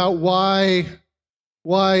little bit about why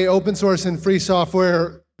open source and free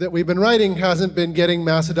software that we've been writing hasn't been getting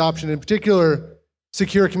mass adoption, in particular,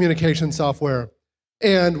 secure communication software,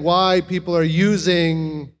 and why people are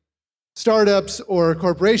using startups or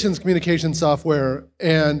corporations' communication software,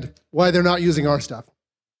 and why they're not using our stuff.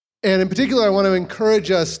 And in particular, I want to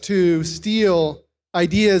encourage us to steal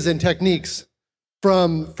ideas and techniques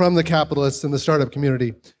from the capitalists and the startup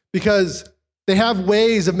community, because they have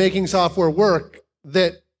ways of making software work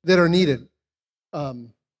that are needed.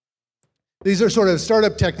 These are sort of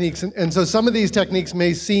startup techniques, and so some of these techniques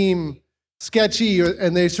may seem sketchy,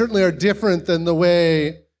 and they certainly are different than the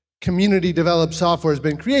way community-developed software has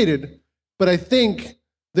been created, but I think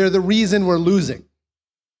they're the reason we're losing.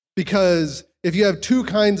 Because if you have two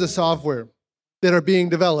kinds of software that are being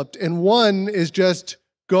developed, and one is just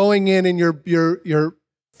going in and you're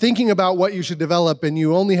thinking about what you should develop, and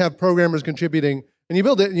you only have programmers contributing, and you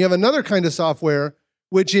build it, and you have another kind of software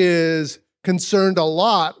which is concerned a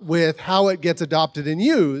lot with how it gets adopted and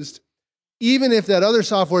used, even if that other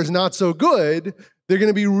software is not so good, they're going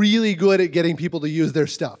to be really good at getting people to use their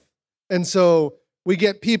stuff. And so we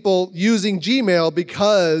get people using Gmail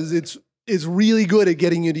because it's really good at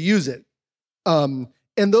getting you to use it. And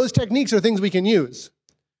those techniques are things we can use.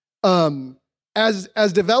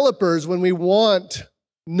 As developers, when we want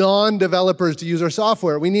non-developers to use our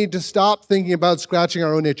software, we need to stop thinking about scratching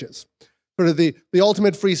our own itches. Sort of the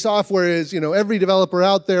ultimate free software is, every developer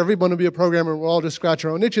out there, everyone will be a programmer, we'll all just scratch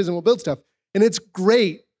our own itches and we'll build stuff. And it's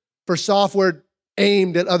great for software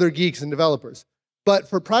aimed at other geeks and developers. But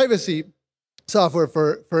for privacy software,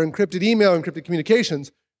 for encrypted email, encrypted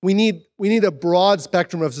communications, we need a broad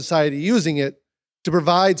spectrum of society using it to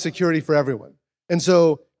provide security for everyone. And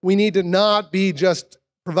so we need to not be just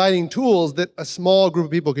providing tools that a small group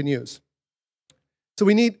of people can use. So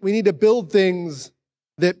we need to build things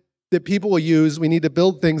that people will use. We need to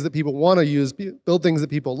build things that people want to use, build things that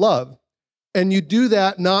people love. And you do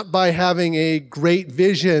that not by having a great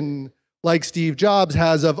vision like Steve Jobs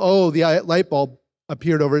has of, the light bulb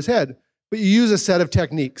appeared over his head, but you use a set of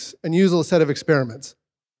techniques and use a set of experiments.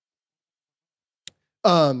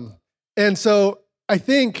 And so I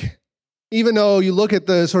think, even though you look at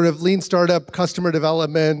the sort of lean startup, customer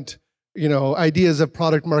development, ideas of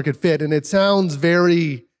product market fit, and it sounds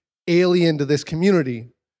very alien to this community,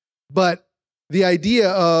 but the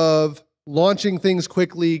idea of launching things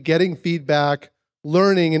quickly, getting feedback,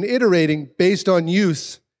 learning and iterating based on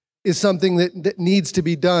use is something that needs to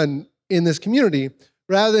be done in this community,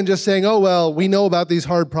 rather than just saying, we know about these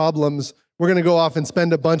hard problems, we're going to go off and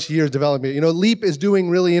spend a bunch of years developing it. Leap is doing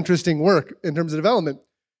really interesting work in terms of development,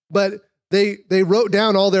 but they wrote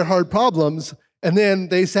down all their hard problems, and then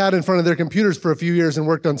they sat in front of their computers for a few years and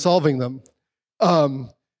worked on solving them.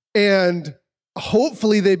 And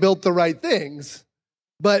hopefully they built the right things,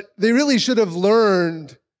 but they really should have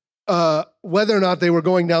learned whether or not they were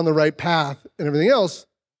going down the right path and everything else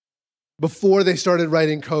before they started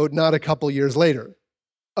writing code, not a couple years later.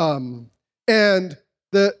 And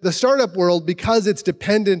the startup world, because it's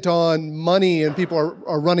dependent on money and people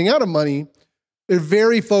are running out of money, they're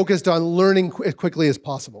very focused on learning as quickly as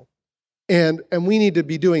possible. And we need to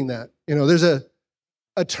be doing that. There's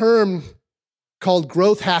a term called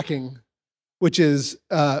growth hacking, which is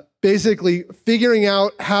basically figuring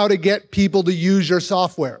out how to get people to use your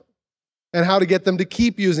software and how to get them to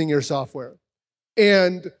keep using your software.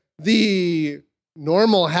 And the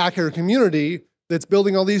normal hacker community that's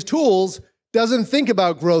building all these tools doesn't think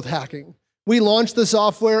about growth hacking. We launch the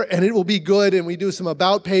software and it will be good, and we do some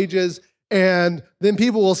about pages, and then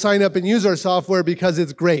people will sign up and use our software because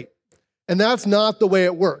it's great. And that's not the way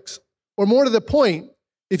it works. Or more to the point,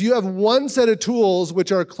 if you have one set of tools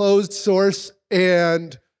which are closed source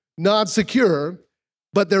and not secure,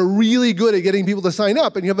 but they're really good at getting people to sign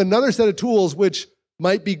up, and you have another set of tools which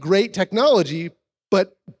might be great technology,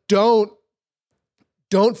 but don't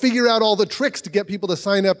figure out all the tricks to get people to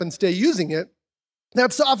sign up and stay using it,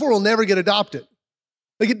 that software will never get adopted.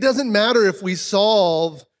 It doesn't matter if we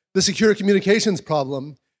solve the secure communications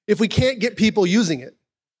problem if we can't get people using it.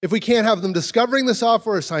 If we can't have them discovering the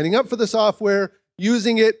software, signing up for the software,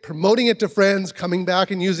 using it, promoting it to friends, coming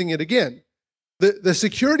back and using it again. The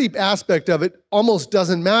security aspect of it almost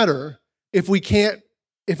doesn't matter if we can't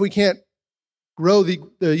grow the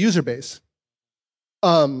user base.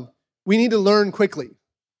 We need to learn quickly.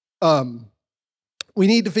 We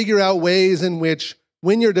need to figure out ways in which,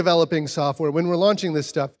 when you're developing software, when we're launching this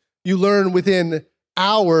stuff, you learn within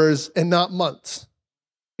hours and not months.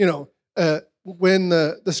 When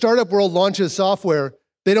the startup world launches software,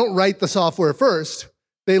 they don't write the software first.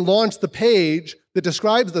 They launch the page that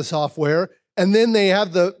describes the software, and then they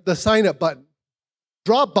have the sign-up button.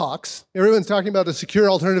 Dropbox, everyone's talking about the secure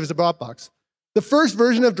alternatives to Dropbox. The first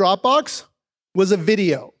version of Dropbox was a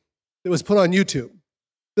video that was put on YouTube.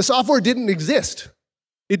 The software didn't exist.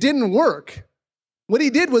 It didn't work. What he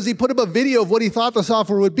did was he put up a video of what he thought the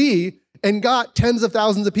software would be and got tens of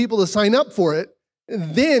thousands of people to sign up for it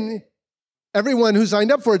Then everyone who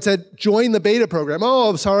signed up for it said, join the beta program. Oh,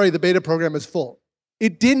 I'm sorry, the beta program is full.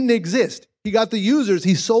 It didn't exist. He got the users,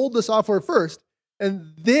 he sold the software first,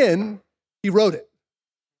 and then he wrote it.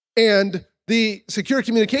 And the secure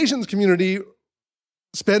communications community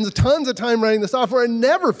spends tons of time writing the software and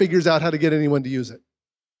never figures out how to get anyone to use it.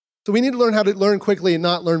 So we need to learn how to learn quickly and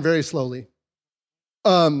not learn very slowly.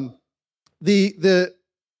 The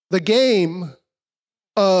game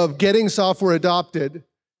of getting software adopted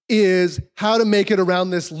is how to make it around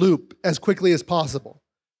this loop as quickly as possible.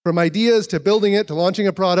 From ideas to building it, to launching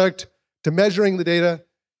a product, to measuring the data,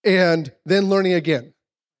 and then learning again.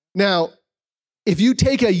 Now, if you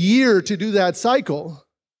take a year to do that cycle,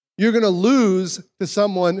 you're going to lose to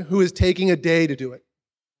someone who is taking a day to do it.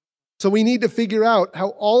 So we need to figure out how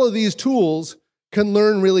all of these tools can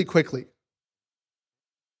learn really quickly.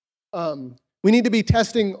 We need to be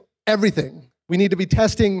testing everything. We need to be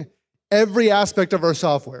testing every aspect of our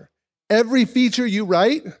software. Every feature you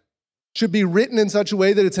write should be written in such a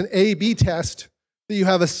way that it's an A/B test, that you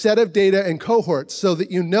have a set of data and cohorts so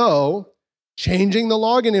that you know changing the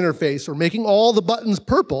login interface or making all the buttons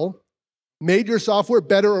purple made your software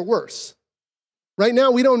better or worse. Right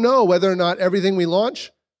now, we don't know whether or not everything we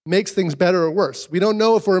launch makes things better or worse. We don't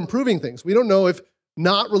know if we're improving things. We don't know if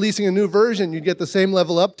not releasing a new version, you'd get the same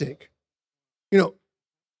level uptake. You know,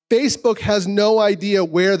 Facebook has no idea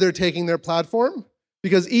where they're taking their platform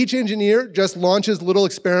because each engineer just launches little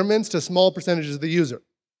experiments to small percentages of the user.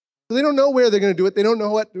 So they don't know where they're going to do it. They don't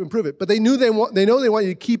know what to improve it. But they know they want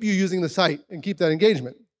you to keep you using the site and keep that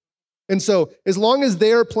engagement. And so as long as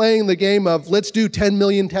they're playing the game of let's do 10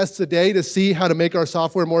 million tests a day to see how to make our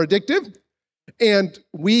software more addictive, and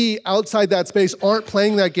we outside that space aren't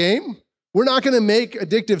playing that game, we're not going to make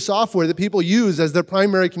addictive software that people use as their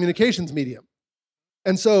primary communications medium.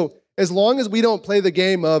 And so as long as we don't play the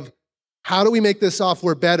game of how do we make this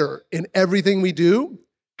software better in everything we do,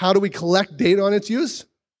 how do we collect data on its use,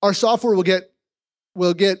 our software will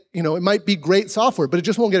get, you know, it might be great software, but it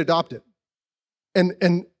just won't get adopted.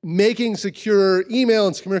 And making secure email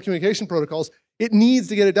and secure communication protocols, it needs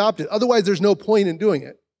to get adopted. Otherwise, there's no point in doing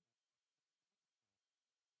it.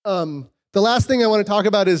 The last thing I want to talk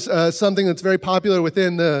about is something that's very popular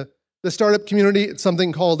within the startup community. It's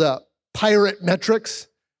something called pirate metrics.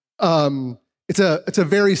 It's a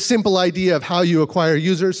very simple idea of how you acquire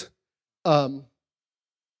users. And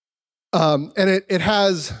it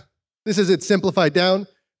has, this is it simplified down,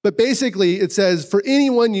 but basically it says for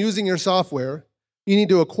anyone using your software, you need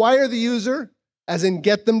to acquire the user, as in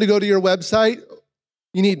get them to go to your website.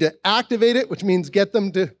 You need to activate it, which means get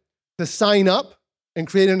them to sign up and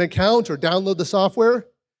create an account or download the software.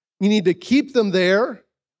 You need to keep them there.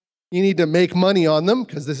 You need to make money on them,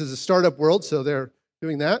 because this is a startup world, so they're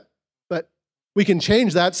doing that. But we can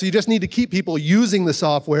change that, so you just need to keep people using the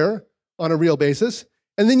software on a real basis.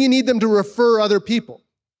 And then you need them to refer other people.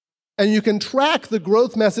 And you can track the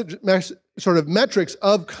growth sort of metrics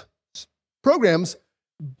of programs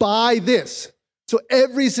by this. So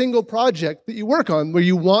every single project that you work on where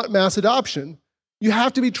you want mass adoption, you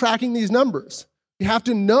have to be tracking these numbers. You have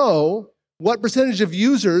to know what percentage of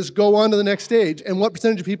users go on to the next stage and what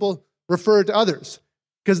percentage of people refer to others,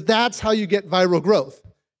 because that's how you get viral growth.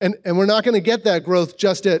 And we're not going to get that growth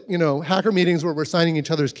just at, you know, hacker meetings where we're signing each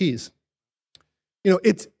other's keys. You know,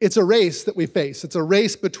 it's a race that we face. It's a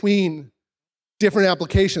race between different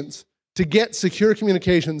applications. To get secure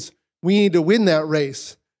communications, we need to win that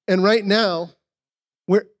race. And right now,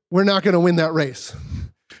 we're not going to win that race.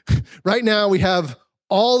 Right now, we have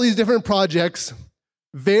all these different projects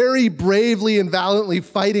very bravely and valiantly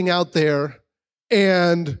fighting out there,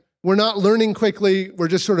 and we're not learning quickly. We're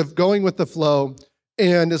just sort of going with the flow.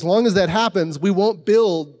 And as long as that happens, we won't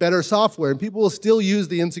build better software, and people will still use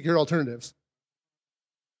the insecure alternatives.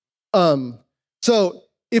 So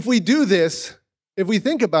if we do this, if we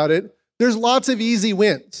think about it, there's lots of easy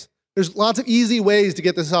wins. There's lots of easy ways to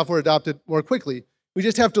get the software adopted more quickly. We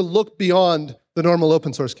just have to look beyond the normal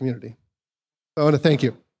open source community. I want to thank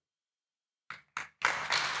you.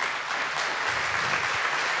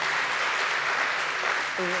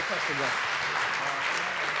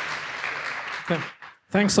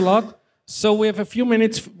 Thanks a lot. So we have a few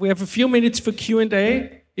minutes. We have a few minutes for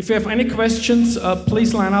Q&A. If you have any questions,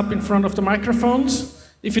 please line up in front of the microphones.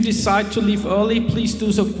 If you decide to leave early, please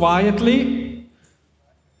do so quietly.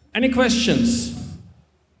 Any questions?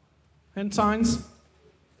 Hand signs?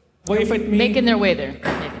 Wave at me. Making their way there.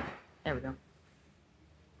 There we go.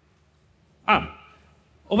 Ah,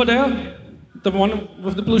 over there, the one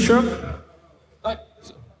with the blue shirt. What?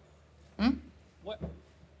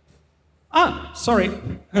 Ah, sorry.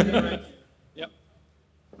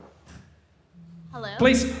 Hello,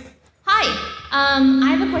 Please. Hi.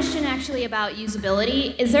 I have a question actually about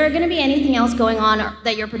usability. Is there going to be anything else going on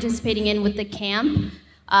that you're participating in with the camp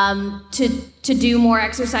to do more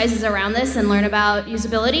exercises around this and learn about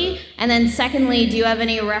usability? And then secondly, do you have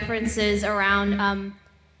any references around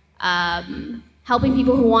helping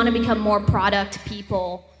people who want to become more product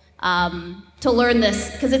people to learn this?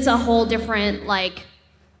 Because it's a whole different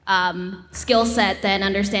skill set than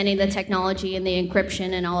understanding the technology and the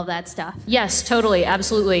encryption and all of that stuff. Yes, totally,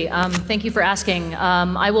 absolutely. Thank you for asking.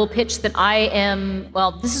 I will pitch that I am,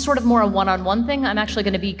 well, this is sort of more a one-on-one thing. I'm actually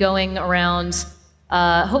going to be going around,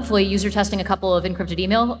 hopefully user testing a couple of encrypted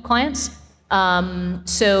email clients.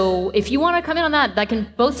 So if you want to come in on that, I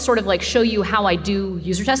can both sort of like show you how I do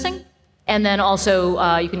user testing, and then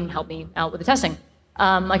also you can help me out with the testing.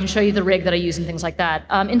 I can show you the rig that I use and things like that.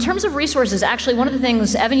 In terms of resources, actually, one of the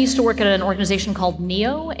things, Evan used to work at an organization called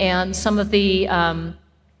NEO, and some of the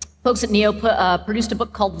folks at NEO produced a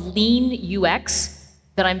book called Lean UX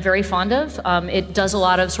that I'm very fond of. It does a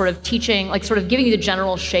lot of sort of teaching, like sort of giving you the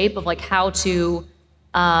general shape of like how to,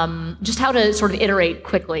 just how to sort of iterate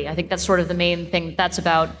quickly. I think that's sort of the main thing that's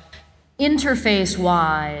about.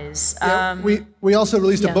 Interface-wise. We also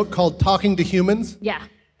released a book called Talking to Humans. Yeah,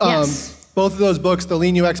 yes. Both of those books, the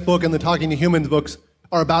Lean UX book and the Talking to Humans books,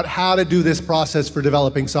 are about how to do this process for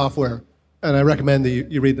developing software. And I recommend that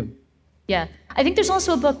you read them. Yeah. I think there's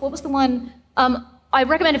also a book, what was the one? I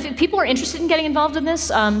recommend if people are interested in getting involved in this,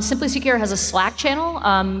 Simply Secure has a Slack channel.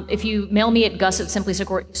 If you mail me at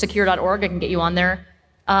gus@simplysecure.org, I can get you on there.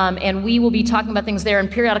 And we will be talking about things there, and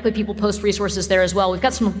periodically people post resources there as well. We've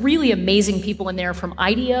got some really amazing people in there from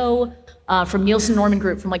IDEO, from Nielsen Norman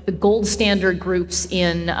Group, from like the gold standard groups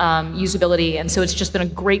in usability, and so it's just been a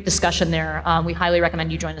great discussion there. We highly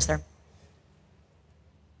recommend you join us there.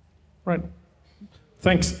 Right.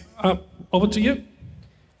 Thanks. Over to you.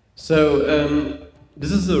 So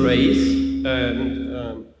this is a race,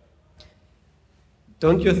 and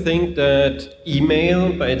don't you think that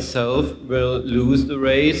email by itself will lose the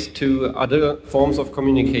race to other forms of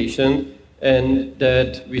communication, and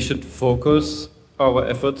that we should focus our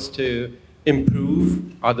efforts to improve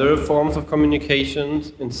other forms of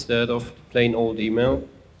communications instead of plain old email?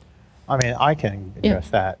 I mean, I can address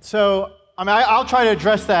that. So, I mean, I'll try to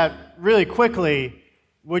address that really quickly,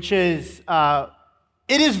 which is,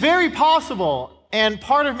 it is very possible, and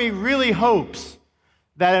part of me really hopes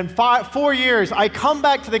that in 4 years, I come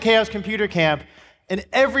back to the Chaos Computer Camp, and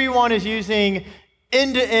everyone is using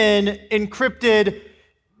end-to-end encrypted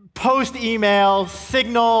post-email,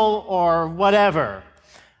 Signal, or whatever.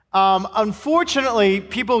 Unfortunately,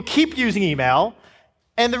 people keep using email,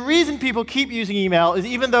 and the reason people keep using email is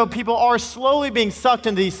even though people are slowly being sucked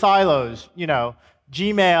into these silos, you know,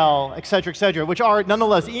 Gmail, et cetera, which are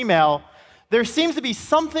nonetheless email, there seems to be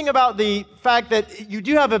something about the fact that you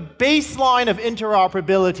do have a baseline of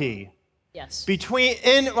interoperability. Yes.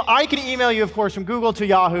 I can email you, of course, from Google to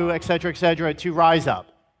Yahoo, et cetera, to RiseUp.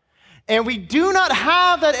 And we do not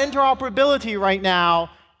have that interoperability right now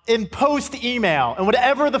in post-email and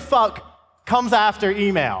whatever the fuck comes after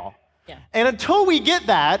email. Yeah. And until we get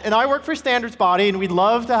that, and I work for Standards Body, and we'd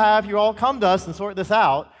love to have you all come to us and sort this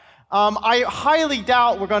out, I highly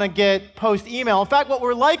doubt we're going to get post-email. In fact, what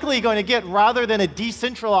we're likely going to get, rather than a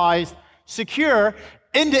decentralized, secure,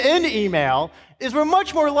 end-to-end email, is we're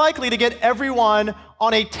much more likely to get everyone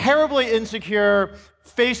on a terribly insecure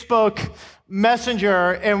Facebook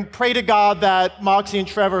Messenger and pray to God that Moxie and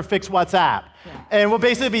Trevor fix WhatsApp. Yeah. And we'll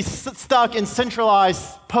basically be stuck in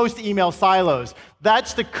centralized post-email silos.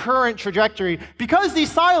 That's the current trajectory, because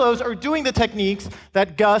these silos are doing the techniques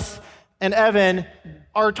that Gus and Evan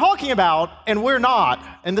are talking about, and we're not,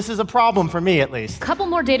 and this is a problem for me, at least. A couple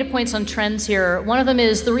more data points on trends here. One of them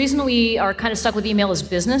is the reason we are kind of stuck with email is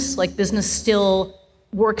business. Like, business still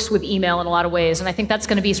works with email in a lot of ways, and I think that's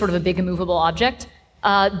going to be sort of a big immovable object.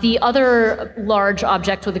 The other large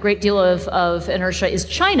object with a great deal of inertia is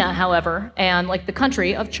China, however, and like the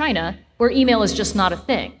country of China, where email is just not a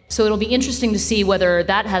thing. So it'll be interesting to see whether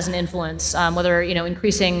that has an influence, whether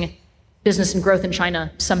increasing business and growth in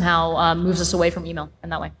China somehow moves us away from email in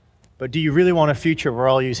that way. But do you really want a future where we're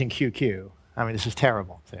all using QQ? I mean, this is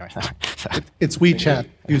terrible. It's WeChat.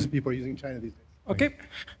 People are using China these days. Okay,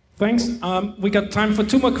 thanks. We got time for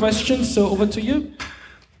 2 more questions, so over to you.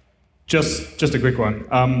 Just a quick one.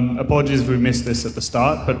 Apologies if we missed this at the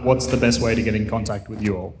start, but what's the best way to get in contact with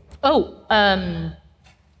you all? Oh,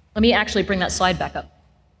 let me actually bring that slide back up.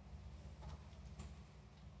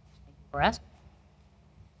 Thank you for asking.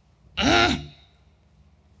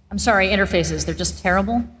 I'm sorry, interfaces, they're just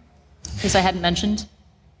terrible, in case I hadn't mentioned.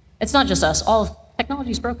 It's not just us, all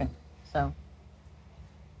technology's broken, so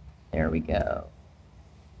there we go.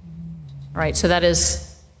 All right, so that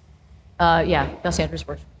is, yeah, Gus Andrews'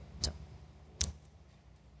 work.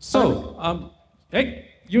 So, hey,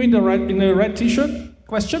 you in the red T-shirt?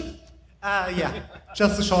 Question? Yeah,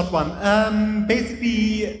 just a short one.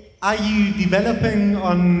 Basically, are you developing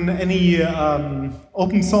on any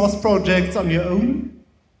open source projects on your own?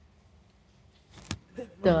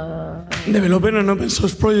 Developing an open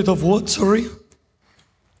source project of what, sorry?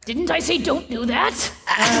 Didn't I say don't do that?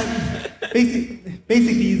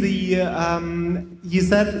 Basically, you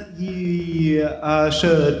said you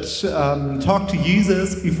should talk to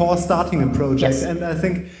users before starting a project, Yes. and I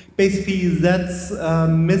think basically that's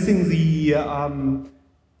missing the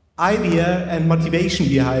idea and motivation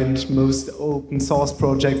behind most open source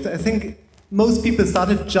projects. I think most people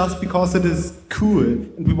started just because it is cool,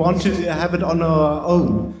 and we want to have it on our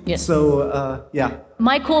own. Yes. So, yeah.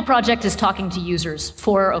 My cool project is talking to users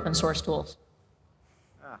for open source tools.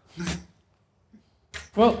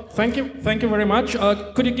 Well, thank you very much.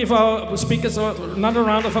 Could you give our speakers another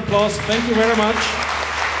round of applause? Thank you very much.